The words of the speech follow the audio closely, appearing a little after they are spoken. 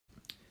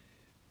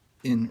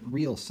in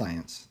real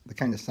science, the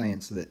kind of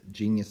science that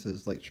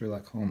geniuses like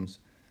Sherlock Holmes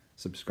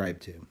subscribe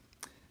to.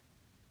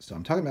 So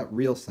I'm talking about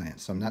real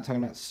science. So I'm not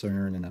talking about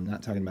CERN, and I'm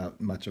not talking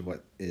about much of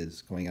what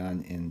is going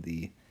on in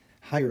the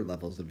higher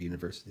levels of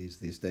universities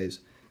these days.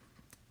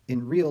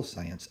 In real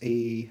science,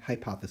 a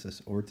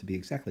hypothesis, or to be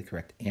exactly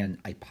correct, an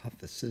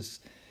hypothesis,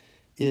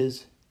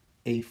 is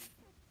a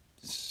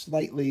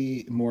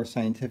slightly more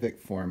scientific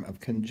form of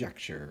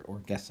conjecture or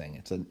guessing.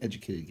 It's an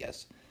educated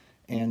guess.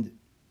 And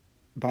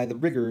by the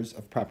rigors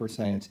of proper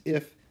science,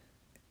 if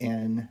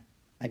an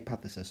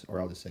hypothesis, or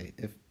I'll just say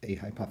if a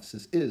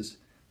hypothesis is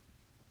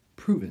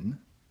proven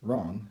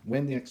wrong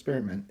when the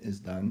experiment is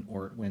done,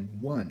 or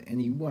when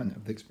any one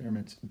of the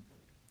experiments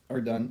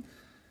are done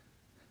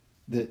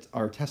that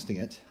are testing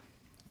it,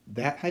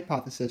 that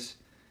hypothesis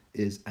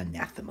is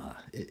anathema.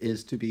 It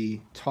is to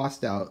be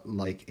tossed out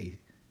like a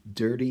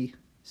dirty,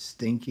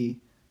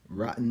 stinky,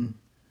 rotten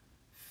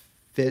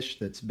fish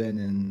that's been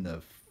in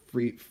the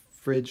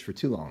fridge for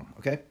too long,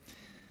 okay?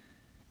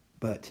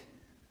 But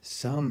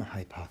some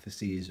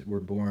hypotheses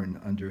were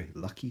born under a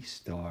lucky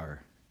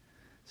star.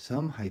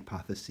 Some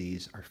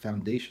hypotheses are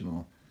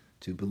foundational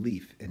to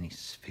belief in a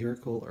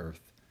spherical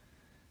Earth.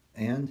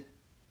 And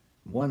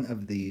one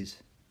of these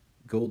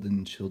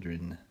golden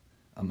children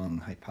among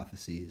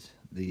hypotheses,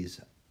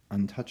 these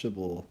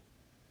untouchable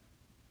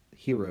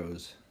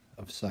heroes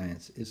of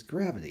science, is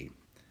gravity.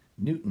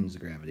 Newton's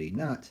gravity,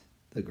 not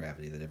the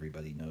gravity that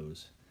everybody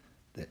knows,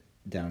 that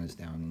down is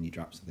down and you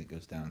drop something, it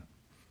goes down.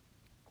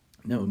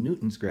 No,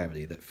 Newton's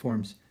gravity that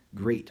forms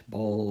great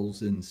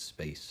balls in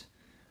space,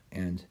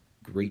 and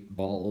great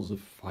balls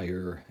of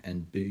fire,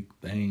 and big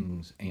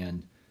bangs,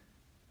 and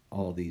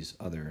all these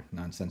other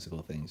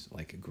nonsensical things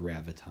like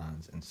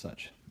gravitons and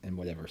such, and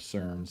whatever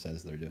CERN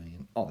says they're doing,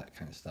 and all that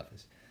kind of stuff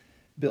is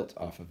built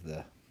off of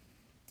the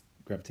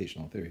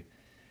gravitational theory.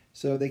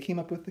 So they came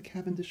up with the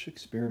Cavendish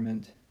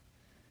experiment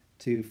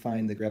to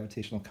find the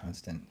gravitational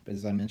constant. But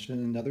as I mentioned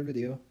in another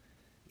video,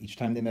 each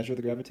time they measure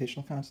the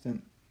gravitational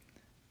constant,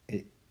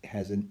 it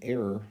has an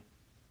error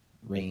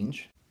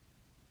range.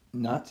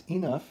 Not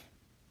enough.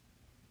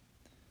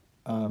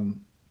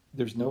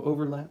 There's no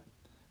overlap,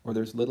 or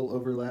there's little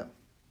overlap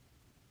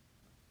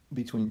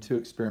between two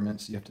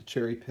experiments. You have to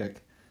cherry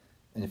pick.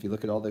 And if you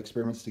look at all the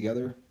experiments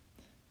together,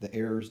 the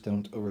errors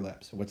don't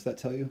overlap. So what's that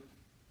tell you?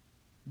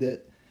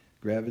 That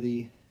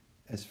gravity,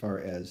 as far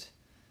as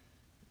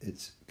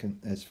it's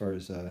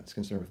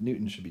concerned with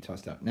Newton, should be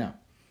tossed out. Now,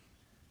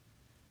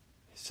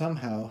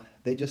 somehow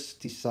they just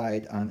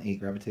decide on a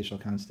gravitational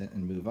constant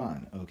and move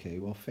on. Okay,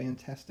 well,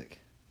 fantastic.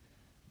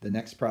 The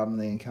next problem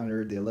they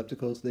encountered, the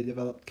ellipticals, they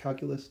developed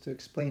calculus to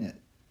explain it.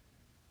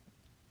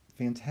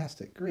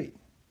 Fantastic, great.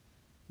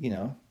 You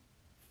know,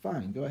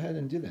 fine, go ahead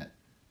and do that.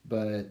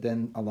 But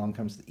then along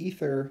comes the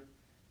ether,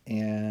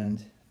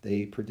 and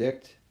they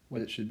predict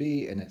what it should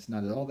be, and it's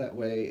not at all that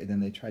way, and then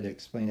they try to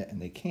explain it,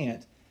 and they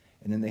can't.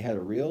 And then they had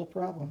a real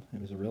problem.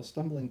 It was a real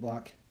stumbling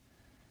block.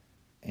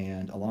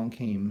 And along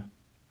came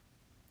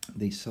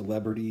the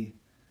celebrity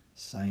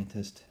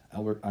scientist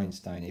Albert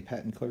Einstein, a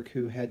patent clerk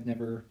who had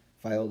never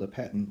filed a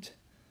patent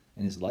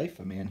in his life,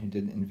 a man who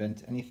didn't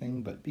invent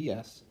anything but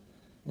BS,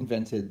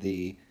 invented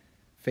the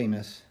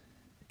famous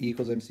E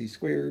equals MC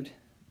squared.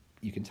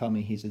 You can tell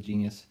me he's a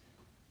genius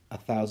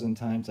 1,000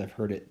 times. I've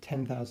heard it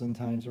 10,000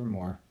 times or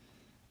more.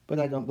 But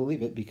I don't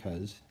believe it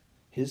because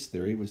his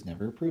theory was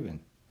never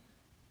proven.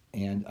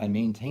 And I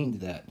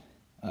maintained that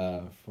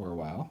for a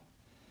while.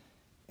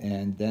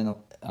 And then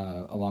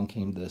along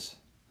came this,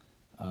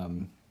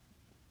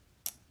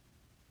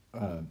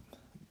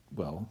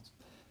 well,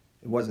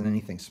 it wasn't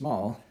anything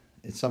small.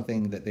 It's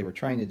something that they were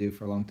trying to do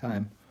for a long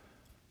time.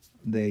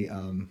 They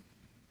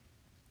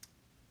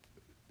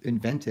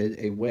invented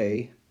a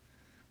way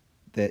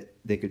that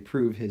they could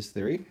prove his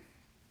theory,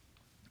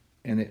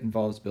 and it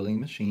involves building a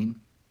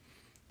machine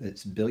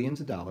that's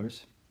billions of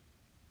dollars,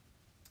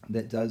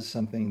 that does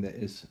something that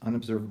is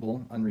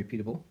unobservable,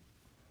 unrepeatable.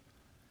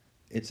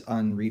 It's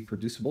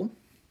unreproducible,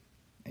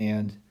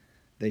 and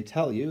they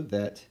tell you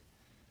that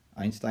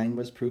Einstein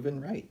was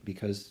proven right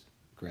because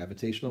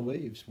gravitational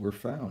waves were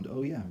found.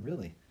 Oh yeah,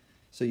 really?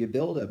 So you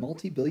build a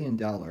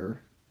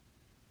multi-billion-dollar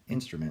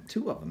instrument,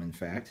 two of them in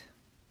fact,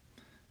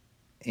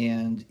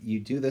 and you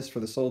do this for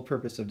the sole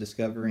purpose of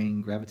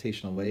discovering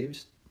gravitational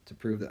waves to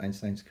prove that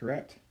Einstein's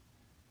correct,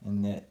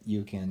 and that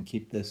you can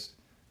keep this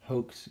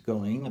hoax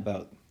going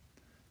about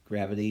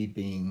gravity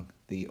being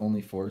the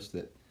only force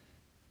that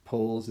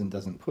pulls and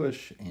doesn't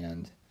push,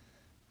 and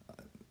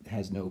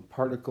has no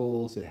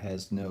particles, it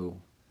has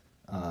no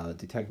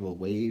detectable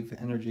wave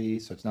energy,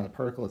 so it's not a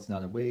particle, it's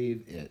not a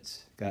wave,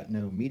 it's got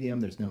no medium,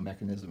 there's no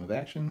mechanism of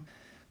action,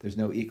 there's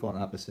no equal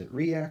and opposite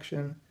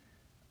reaction.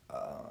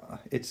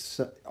 It's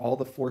all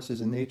the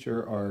forces in nature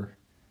are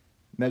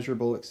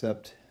measurable,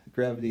 except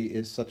gravity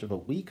is such of a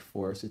weak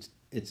force,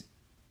 it's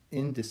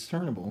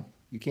indiscernible.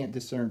 You can't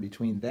discern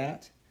between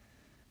that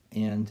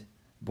and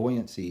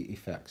buoyancy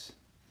effects.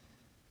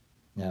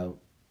 Now,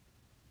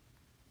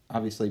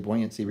 obviously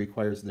buoyancy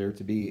requires there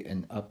to be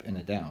an up and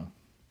a down,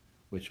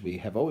 which we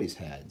have always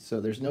had.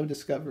 So there's no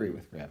discovery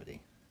with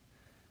gravity.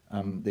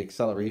 The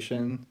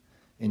acceleration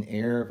in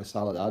air of a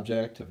solid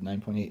object of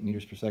 9.8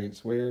 meters per second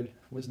squared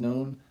was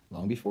known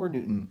long before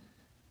Newton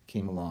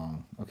came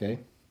along, okay?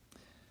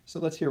 So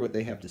let's hear what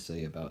they have to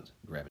say about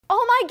gravity.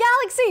 Oh my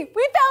galaxy!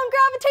 We found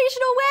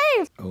gravitational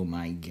waves! Oh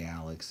my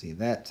galaxy,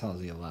 that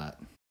tells you a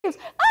lot.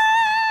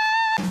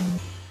 Ah!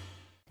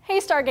 Hey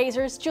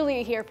stargazers,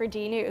 Julia here for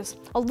D News.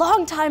 A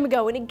long time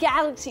ago in a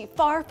galaxy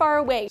far, far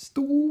away.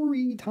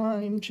 Story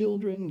time,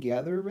 children,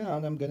 gather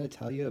around. I'm going to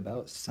tell you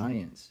about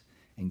science.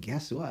 And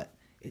guess what?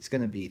 It's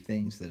going to be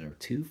things that are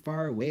too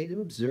far away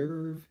to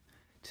observe,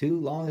 too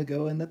long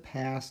ago in the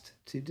past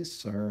to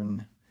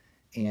discern,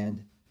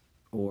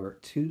 or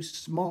too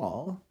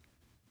small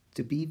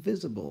to be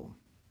visible.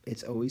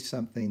 It's always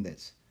something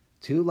that's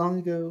too long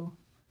ago,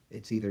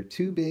 it's either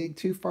too big,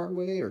 too far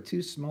away, or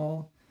too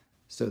small,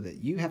 so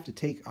that you have to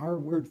take our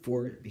word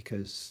for it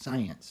because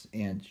science,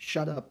 and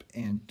shut up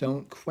and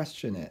don't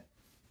question it.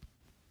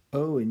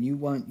 Oh, and you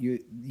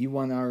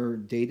want our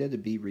data to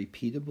be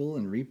repeatable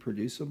and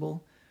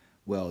reproducible?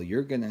 Well,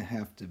 you're going to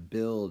have to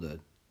build a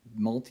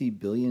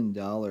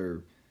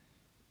multi-billion-dollar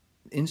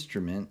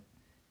instrument,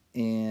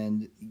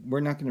 and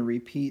we're not going to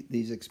repeat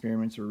these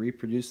experiments or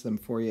reproduce them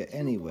for you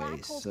anyway.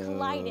 Black holes so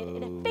collided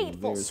in a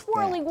fateful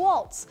swirling that.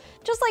 waltz.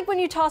 Just like when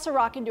you toss a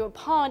rock into a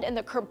pond and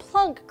the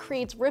kerplunk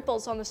creates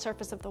ripples on the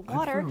surface of the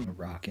water. I've thrown a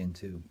rock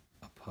into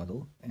a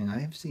puddle, and I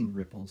have seen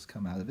ripples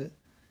come out of it.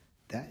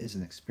 That is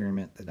an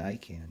experiment that I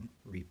can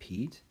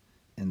repeat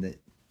and that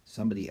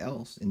somebody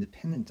else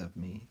independent of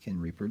me can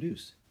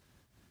reproduce.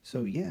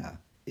 So yeah,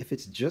 if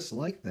it's just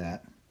like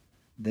that,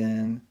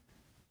 then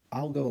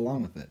I'll go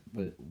along with it.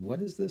 But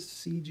what is this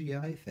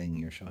CGI thing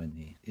you're showing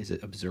me? Is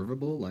it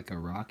observable like a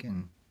rock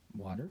in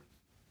water?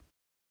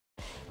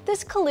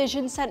 This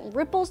collision sent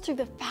ripples through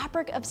the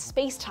fabric of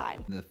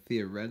space-time. The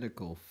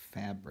theoretical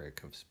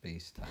fabric of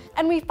space-time.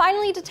 And we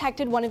finally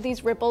detected one of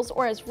these ripples,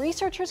 or as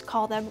researchers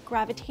call them,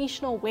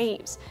 gravitational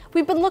waves.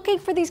 We've been looking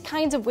for these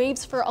kinds of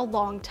waves for a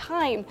long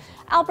time.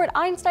 Albert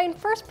Einstein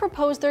first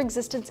proposed their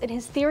existence in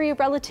his theory of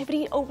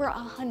relativity over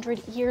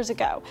 100 years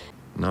ago.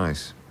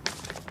 Nice.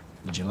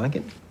 Did you like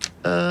it?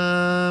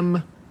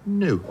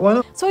 No. Why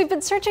not? So we've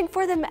been searching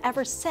for them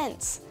ever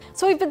since.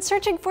 So we've been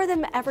searching for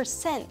them ever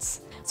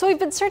since. So we've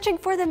been searching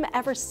for them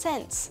ever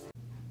since.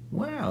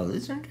 Well,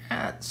 isn't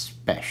that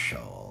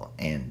special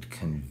and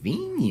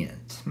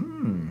convenient?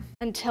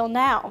 Until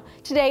now.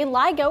 Today,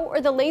 LIGO, or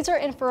the Laser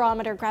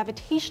Interferometer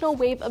Gravitational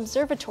Wave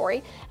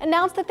Observatory,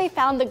 announced that they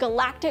found the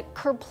galactic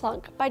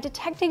kerplunk by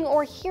detecting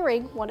or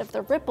hearing one of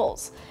the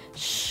ripples.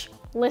 Shh,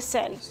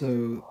 listen.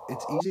 So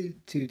it's easy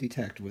to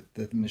detect with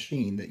the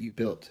machine that you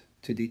built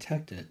to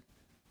detect it,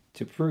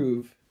 to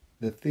prove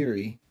the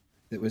theory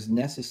that was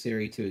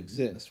necessary to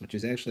exist, which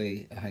is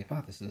actually a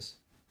hypothesis,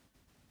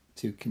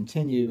 to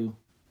continue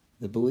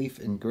the belief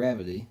in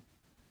gravity.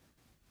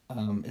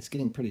 It's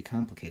getting pretty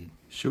complicated.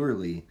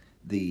 Surely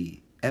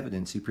the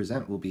evidence you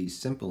present will be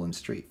simple and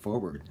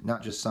straightforward,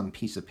 not just some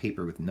piece of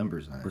paper with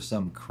numbers on it, or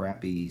some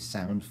crappy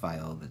sound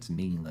file that's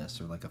meaningless,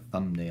 or like a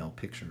thumbnail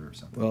picture or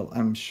something. Well,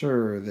 I'm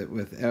sure that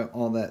with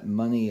all that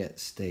money at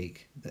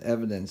stake, the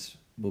evidence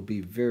will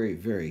be very,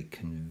 very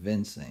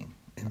convincing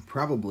and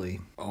probably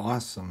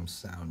awesome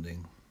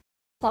sounding.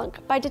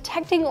 By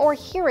detecting or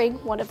hearing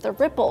one of the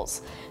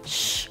ripples.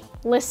 Shh,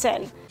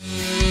 listen.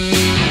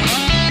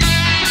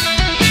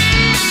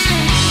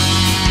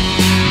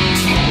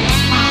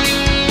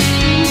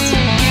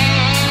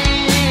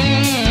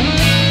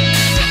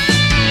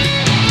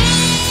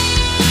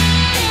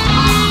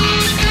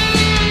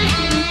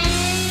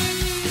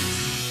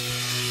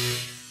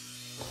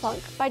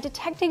 By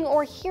detecting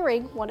or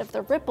hearing one of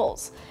the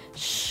ripples.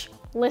 Shh,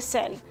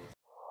 listen.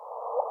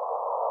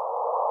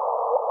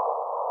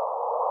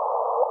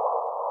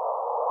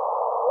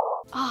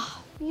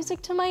 Ah,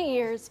 music to my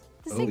ears.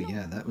 Oh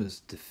yeah, that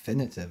was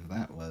definitive,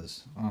 that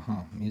was.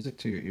 Music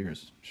to your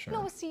ears, sure.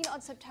 It was seen on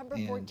September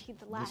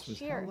 14th last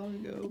year. How long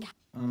ago?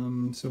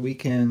 So we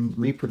can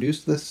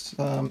reproduce this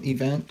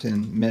event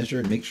and measure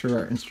and make sure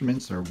our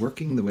instruments are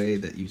working the way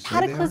that you say they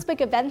are. Cataclysmic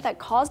event that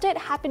caused it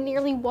happened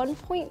nearly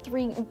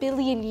 1.3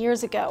 billion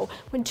years ago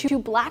when two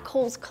black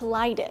holes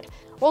collided.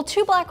 While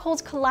two black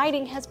holes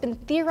colliding has been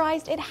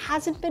theorized, it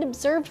hasn't been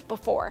observed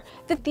before.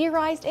 The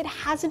theory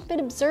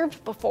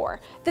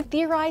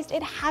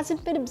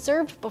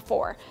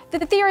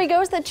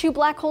goes that two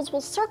black holes will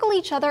circle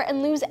each other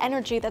and lose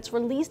energy that's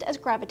released as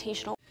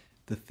gravitational.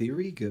 The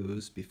theory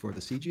goes before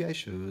the CGI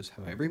shows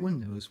how everyone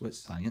knows what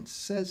science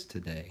says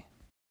today.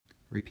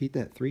 Repeat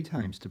that 3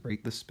 times to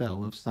break the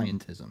spell of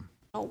scientism.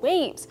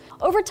 Waves.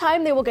 Over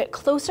time, they will get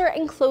closer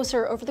and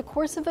closer over the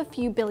course of a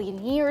few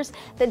billion years,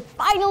 then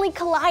finally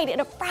collide in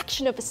a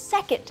fraction of a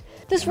second.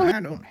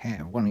 I don't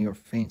have one of your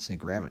fancy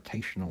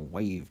gravitational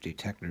wave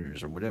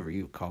detectors or whatever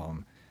you call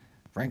them.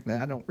 Frankly,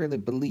 I don't really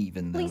believe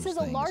in those releases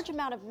things. a large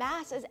amount of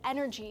mass as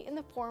energy in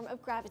the form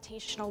of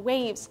gravitational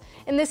waves.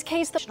 In this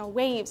case,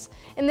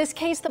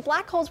 the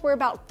black holes were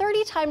about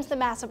 30 times the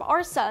mass of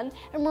our sun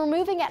and were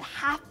moving at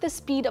half the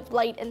speed of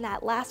light in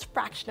that last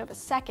fraction of a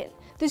second.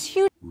 This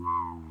huge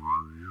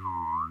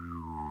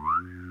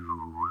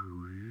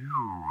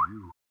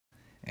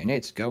and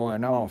it's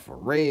going off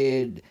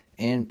red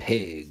and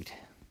pegged.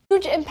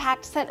 Huge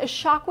impact sent a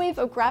shockwave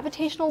of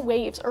gravitational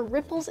waves or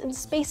ripples in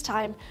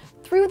space-time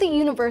through the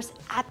universe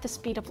at the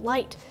speed of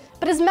light.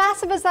 But as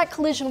massive as that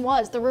collision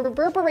was, the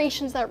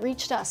reverberations that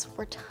reached us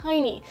were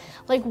tiny,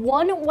 like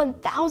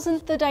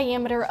 1/1000th the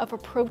diameter of a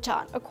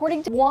proton,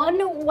 according to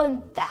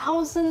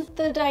 1/1000th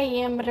the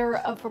diameter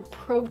of a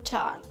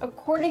proton,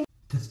 according.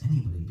 Does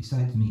anybody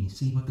besides me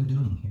see what they're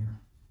doing here?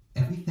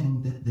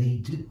 Everything that they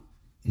do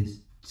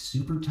is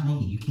super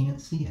tiny. You can't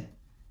see it.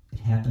 It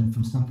happened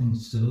from something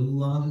so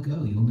long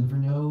ago, you'll never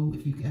know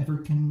if you ever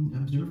can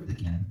observe it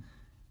again.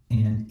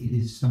 And it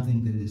is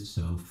something that is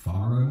so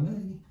far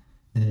away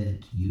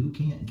that you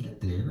can't get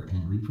there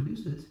and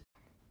reproduce it.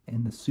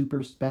 And the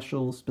super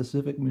special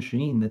specific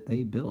machine that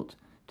they built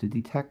to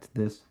detect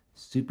this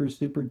super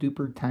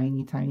duper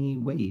tiny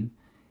wave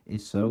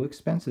is so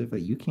expensive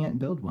that you can't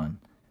build one.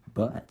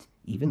 But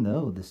even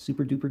though the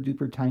super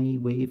duper tiny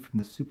wave from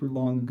the super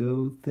long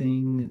ago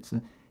thing,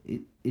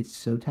 it's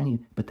so tiny,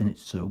 but then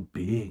it's so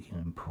big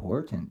and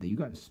important that you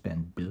got to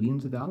spend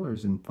billions of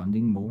dollars in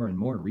funding more and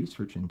more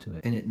research into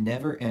it. And it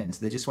never ends.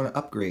 They just want to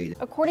upgrade.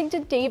 According to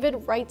David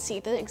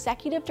Wrightsey, the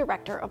executive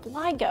director of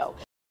LIGO.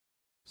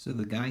 So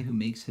the guy who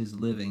makes his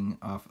living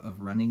off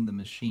of running the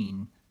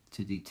machine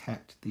to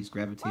detect these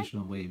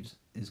gravitational waves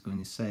is going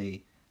to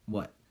say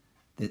what?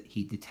 That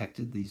he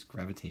detected these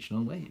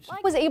gravitational waves.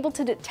 Was able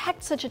to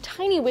detect such a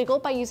tiny wiggle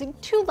by using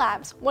two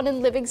labs, one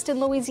in Livingston,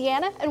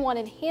 Louisiana, and one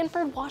in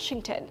Hanford,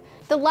 Washington.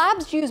 The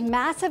labs use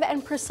massive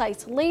and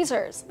precise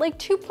lasers, like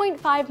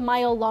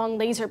 2.5-mile-long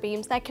laser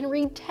beams that can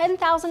read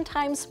 10,000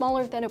 times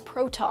smaller than a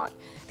proton.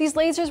 These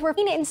lasers were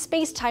in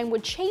space-time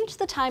would change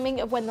the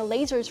timing of when the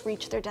lasers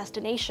reach their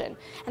destination,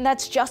 and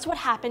that's just what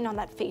happened on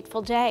that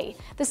fateful day.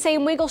 The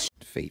same wiggle.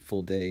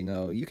 Fateful day?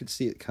 No, you could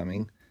see it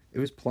coming. It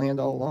was planned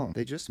all along.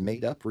 They just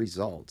made up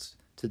results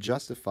to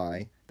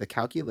justify the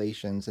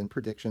calculations and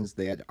predictions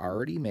they had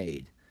already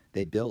made.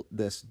 They built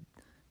this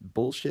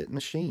bullshit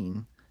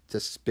machine to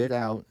spit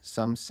out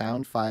some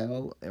sound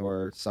file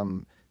or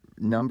some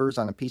numbers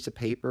on a piece of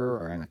paper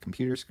or on a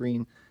computer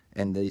screen,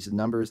 and these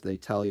numbers, they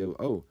tell you,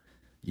 oh,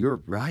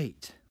 you're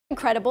right.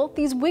 Incredible,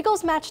 these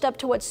wiggles matched up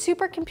to what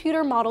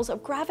supercomputer models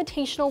of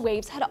gravitational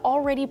waves had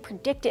already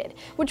predicted,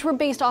 which were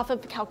based off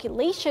of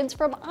calculations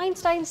from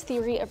Einstein's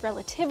theory of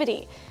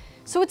relativity.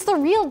 So it's the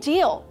real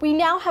deal. We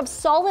now have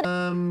solid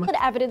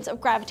evidence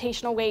of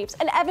gravitational waves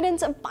and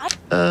evidence of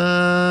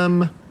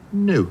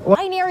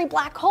binary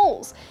black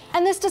holes.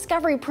 And this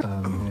discovery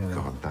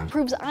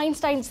proves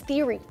Einstein's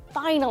theory,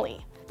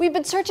 finally. We've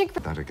been searching for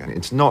that again.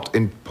 It's not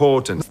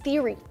important.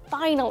 Theory,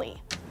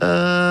 finally.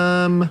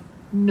 No.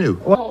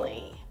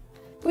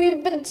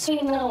 We've been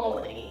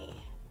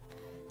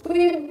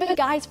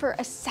guys for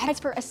a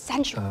century. For a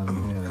century.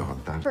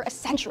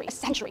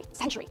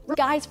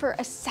 Guys for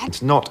a century.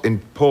 It's not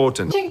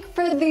important.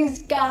 For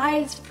these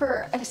guys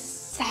for a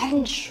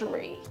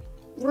century.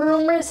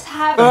 Rumors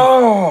have.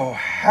 Oh,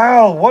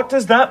 hell, what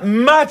does that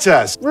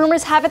matter?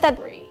 Rumors have it that.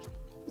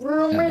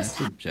 That's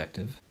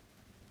subjective.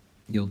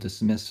 You'll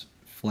dismiss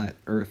flat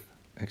Earth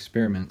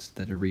experiments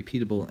that are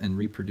repeatable and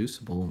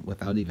reproducible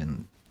without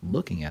even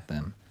looking at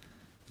them.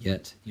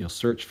 Yet, you'll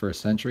search for a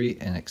century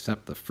and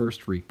accept the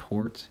first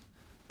report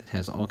that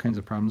has all kinds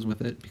of problems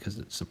with it because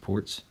it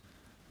supports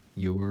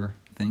your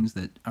things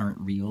that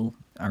aren't real,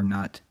 are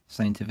not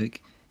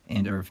scientific,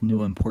 and are of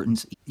no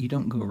importance. You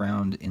don't go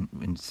around in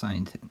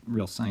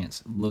real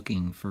science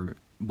looking for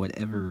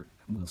whatever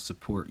will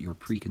support your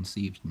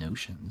preconceived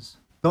notions.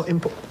 Not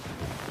important.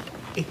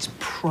 It's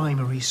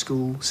primary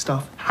school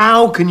stuff.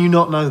 How can you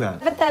not know that?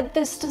 But that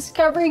this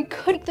discovery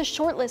could make the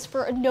shortlist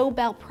for a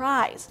Nobel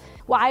Prize.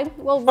 Why?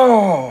 Well,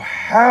 oh,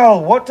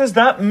 hell, what does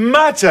that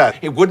matter?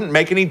 It wouldn't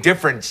make any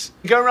difference.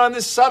 You go around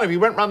the sun, if you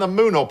went around the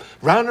moon, or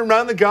round and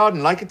round the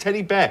garden like a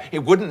teddy bear, it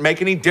wouldn't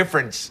make any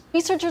difference.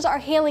 Researchers are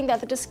hailing that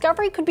the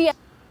discovery could be.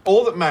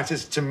 All that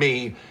matters to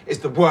me is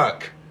the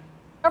work.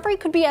 Discovery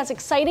could be as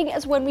exciting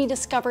as when we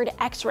discovered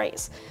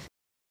X-rays.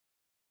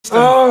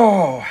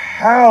 Oh,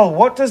 hell,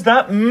 what does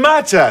that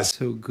matter?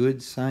 So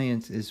good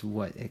science is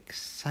what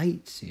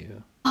excites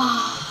you.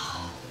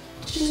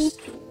 Just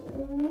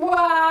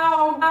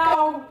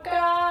wow,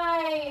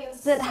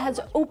 guys! That has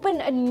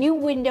opened a new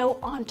window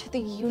onto the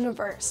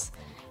universe.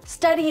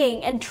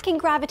 Studying and tracking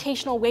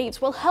gravitational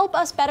waves will help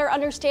us better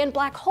understand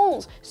black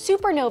holes,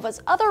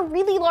 supernovas, other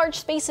really large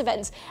space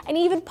events, and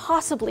even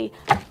possibly.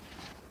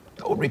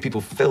 Ordinary people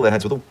fill their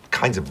heads with all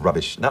kinds of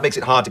rubbish, and that makes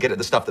it hard to get at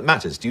the stuff that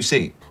matters, do you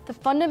see? The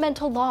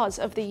fundamental laws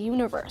of the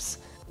universe.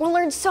 We'll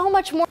learn so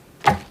much more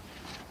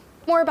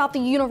about the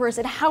universe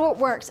and how it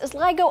works as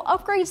LIGO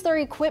upgrades their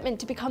equipment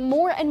to become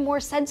more and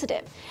more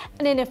sensitive.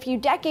 And in a few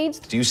decades,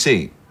 do you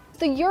see?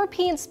 The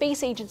European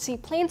Space Agency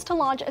plans to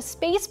launch a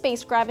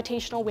space-based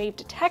gravitational wave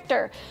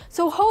detector,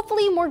 so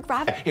hopefully more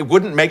gravity. It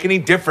wouldn't make any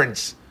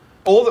difference.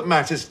 All that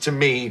matters to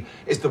me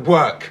is the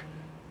work.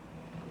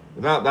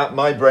 Without that,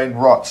 my brain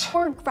rots.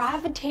 More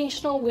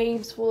gravitational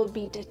waves will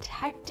be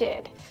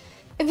detected.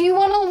 If you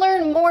want to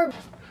learn more,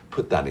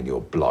 put that in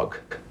your blog.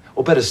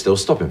 Or better still,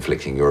 stop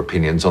inflicting your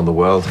opinions on the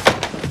world.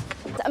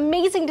 A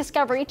amazing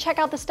discovery, check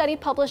out the study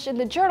published in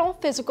the journal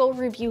Physical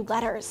Review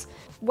Letters.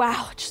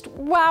 Wow, just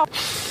wow.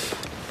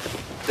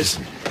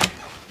 Listen,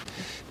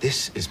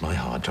 this is my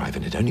hard drive,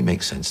 and it only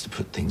makes sense to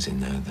put things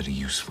in there that are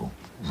useful.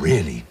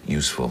 Really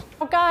useful.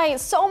 Oh,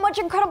 guys, so much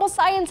incredible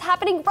science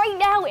happening right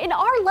now in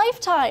our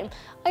lifetime.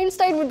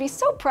 Einstein would be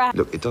so proud.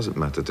 Look, it doesn't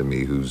matter to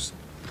me who's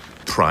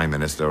prime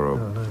minister or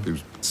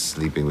who's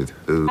sleeping with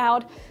who.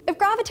 If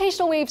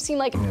gravitational waves seem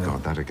like Oh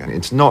God, that again.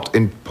 It's not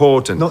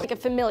important. like a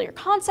familiar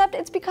concept,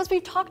 it's because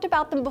we've talked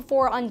about them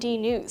before on D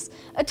News.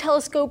 A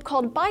telescope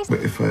called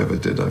If I ever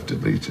did, I've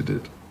deleted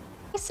it.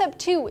 Bicep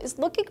 2 is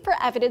looking for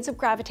evidence of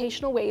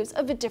gravitational waves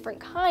of a different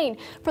kind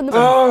from the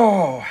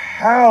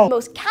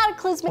most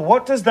cataclysmic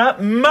What does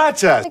that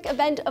matter?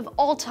 event of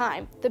all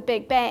time, the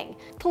Big Bang.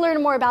 To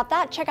learn more about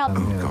that, check out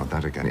Oh God,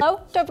 that again.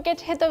 Don't forget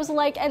to hit those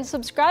like and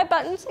subscribe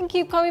buttons and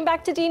keep coming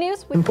back to D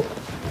News.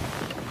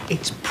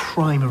 It's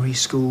primary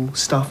school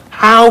stuff.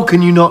 How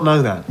can you not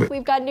know that?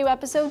 We've got new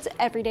episodes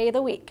every day of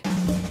the week.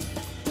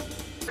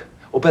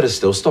 Or better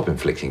still, stop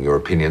inflicting your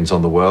opinions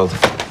on the world.